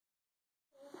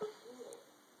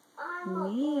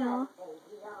Neil.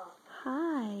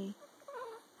 Hi.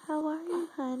 How are you,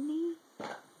 honey?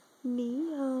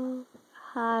 Neil.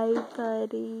 Hi,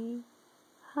 buddy.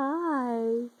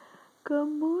 Hi. Good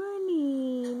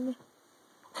morning.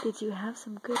 Did you have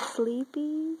some good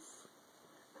sleepies?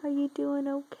 Are you doing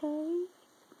okay?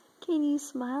 Can you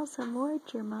smile some more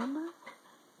at your mama?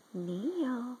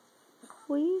 Neil,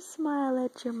 will you smile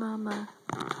at your mama?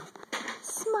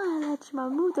 Smile at your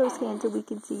mama. Move those hands so we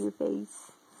can see your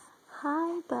face.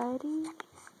 Hi, buddy.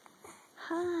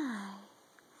 Hi.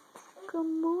 Good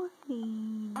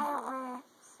morning.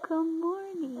 Good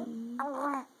morning.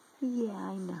 Yeah,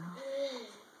 I know.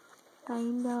 I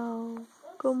know.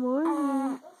 Good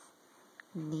morning.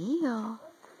 Neil.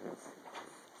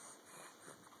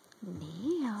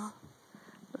 Neil.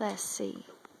 Let's see.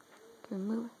 Can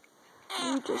we move?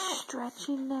 Are you just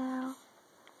stretching now?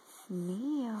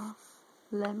 Neil.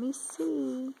 Let me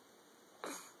see.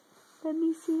 Let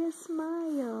me see a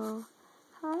smile.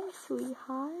 Hi,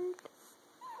 sweetheart.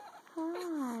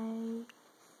 Hi.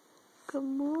 Good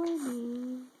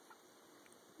morning.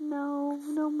 No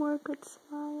more good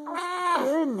smiles.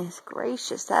 Goodness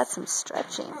gracious, that's some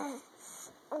stretching.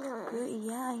 Good,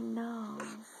 yeah, I know.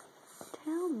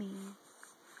 Tell me.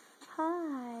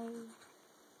 Hi.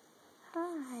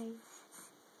 Hi.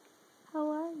 How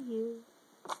are you?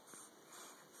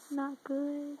 Not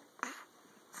good?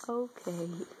 Okay.